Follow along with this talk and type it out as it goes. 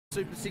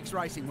Super 6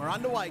 racing. We're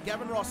underway.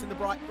 Gavin Ross in the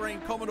bright green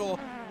Commodore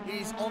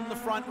is on the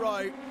front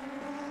row.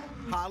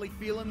 Harley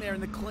Phelan there in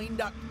the clean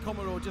duck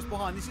Commodore just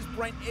behind. This is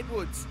Brent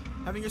Edwards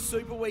having a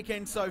super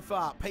weekend so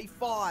far.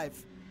 P5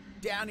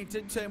 down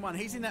into turn 1.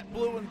 He's in that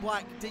blue and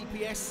black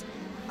DPS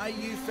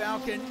AU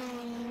Falcon.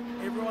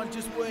 Everyone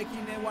just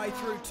working their way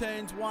through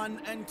turns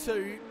 1 and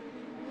 2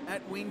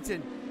 at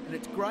Winton. And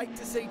it's great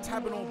to see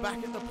Tabernacle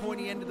back at the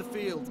pointy end of the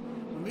field.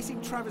 We're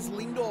missing Travis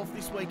Lindorf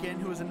this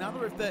weekend, who is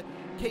another of the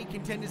key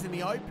contenders in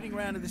the opening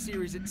round of the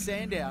series at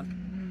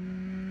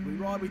Sandown. We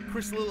ride with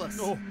Chris Lillis.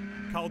 Oh,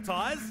 cold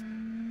tyres.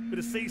 Bit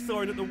of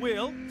seesawing at the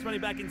wheel. It's running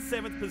back in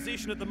 7th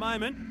position at the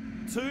moment.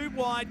 2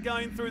 wide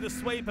going through the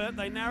sweeper.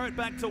 They narrow it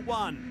back to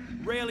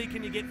 1. Rarely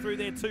can you get through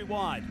there 2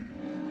 wide.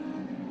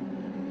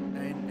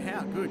 And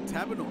how good,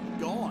 Tabernacle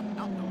gone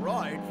up the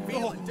road.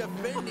 Phelan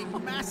defending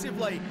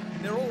massively.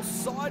 They're all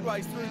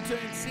sideways through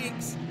turn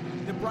 6.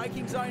 The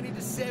braking zone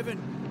into 7.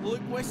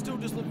 Luke Westall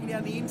just looking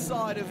down the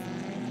inside of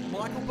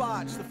Michael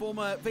Barch, the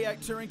former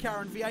V8 touring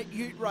car and V8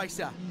 Ute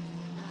racer.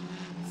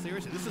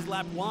 Seriously, this is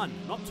lap 1,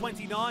 not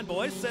 29,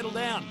 boys. Settle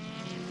down.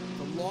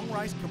 The long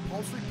race,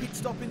 compulsory pit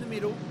stop in the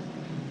middle.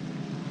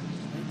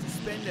 Need to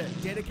spend a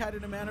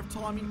dedicated amount of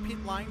time in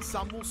pit lane.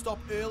 Some will stop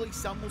early,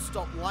 some will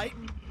stop late.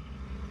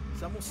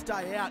 Some will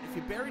stay out. If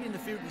you're buried in the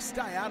field, you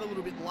stay out a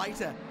little bit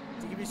later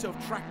to give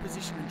yourself track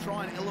position and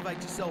try and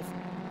elevate yourself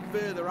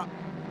further up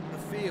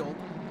the field.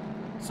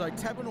 So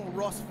Tabernacle,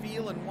 Ross,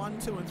 Phelan 1,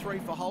 2 and 3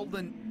 for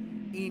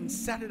Holden in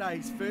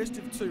Saturday's first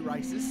of 2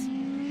 races.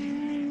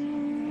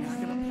 How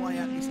going to play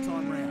out this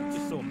time round?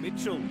 Just saw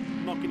Mitchell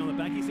knocking on the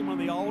back. He's in one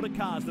of the older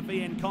cars, the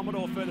VN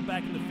Commodore, further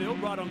back in the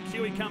field. Right on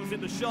cue, he comes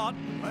in the shot.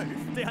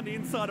 Move. Down the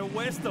inside of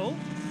Westall.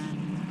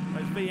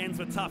 Those VNs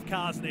were tough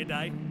cars in their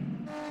day.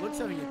 Luke's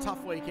having a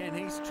tough weekend.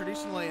 He's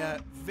traditionally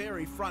a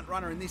very front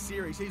runner in this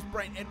series. Here's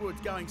Brent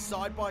Edwards going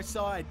side by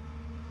side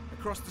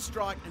across the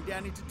strike and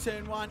down into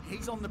turn 1.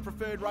 He's on the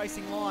preferred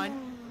racing line.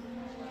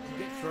 Does he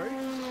get through?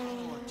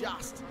 Oh,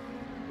 just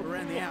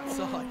around the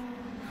outside.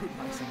 Good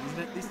racing, isn't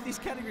it? This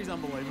category is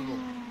unbelievable.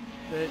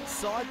 The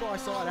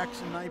side-by-side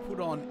action they put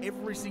on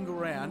every single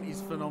round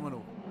is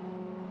phenomenal.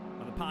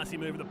 Well, the passy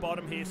move at the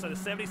bottom here, so the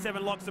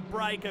 77 locks a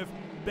break of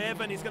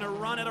Bevan. He's going to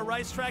run at a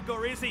racetrack,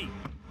 or is he?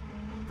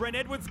 Brent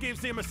Edwards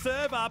gives him a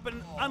serve up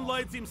and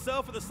unloads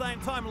himself at the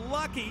same time.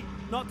 Lucky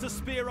not to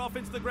spear off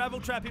into the gravel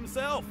trap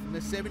himself. And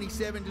the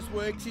 77 just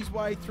works his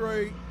way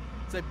through.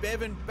 So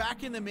Bevan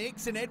back in the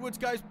mix and Edwards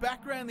goes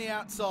back around the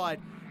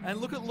outside.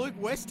 And look at Luke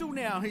Westall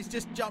now, who's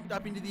just jumped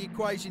up into the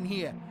equation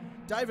here.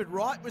 David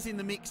Wright was in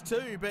the mix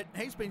too, but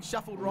he's been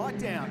shuffled right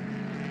down.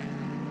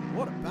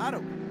 What a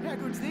battle. How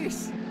good's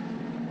this?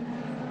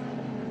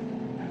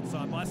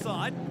 Side by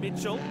side,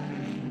 Mitchell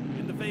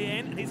in the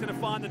VN, and he's going to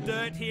find the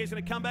dirt here. He's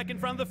going to come back in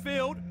front of the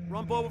field.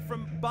 Ron Ball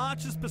from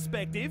Barch's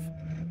perspective.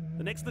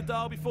 The next to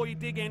dial before you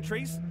dig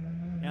entries.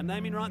 Our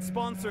naming right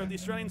sponsor of the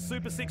Australian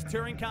Super 6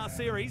 Touring Car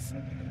Series.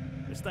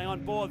 To stay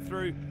on board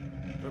through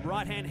the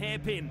right-hand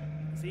hairpin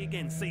as he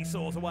again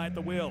seesaws away at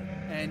the wheel.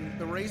 And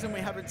the reason we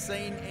haven't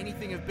seen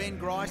anything of Ben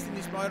Grice in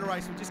this motor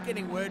race, we're just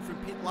getting word from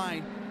pit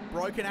lane.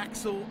 Broken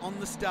axle on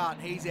the start.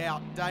 He's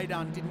out.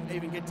 Daydun didn't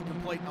even get to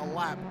complete a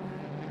lap.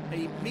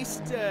 He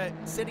missed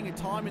setting a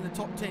time in the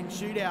top 10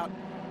 shootout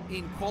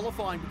in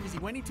qualifying because he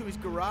went into his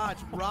garage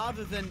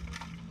rather than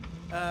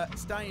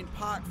stay in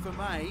park for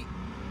May,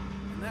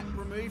 and that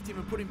removed him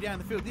and put him down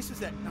the field. This was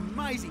that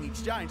amazing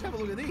exchange. Have a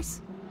look at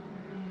this.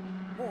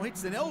 More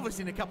hits than Elvis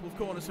in a couple of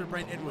corners for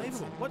Brent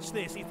Edwards. Watch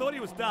this. He thought he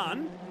was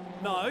done.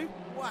 No.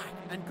 Whack.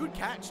 And good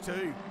catch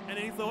too. And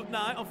he thought, no,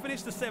 I'll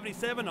finish the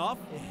 77 off.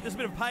 Yeah. There's a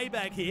bit of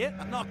payback here.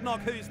 Knock, knock,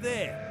 who's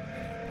there?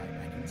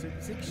 Payback in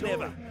Super 6, surely.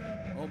 Never.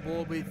 On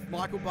board with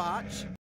Michael Barch.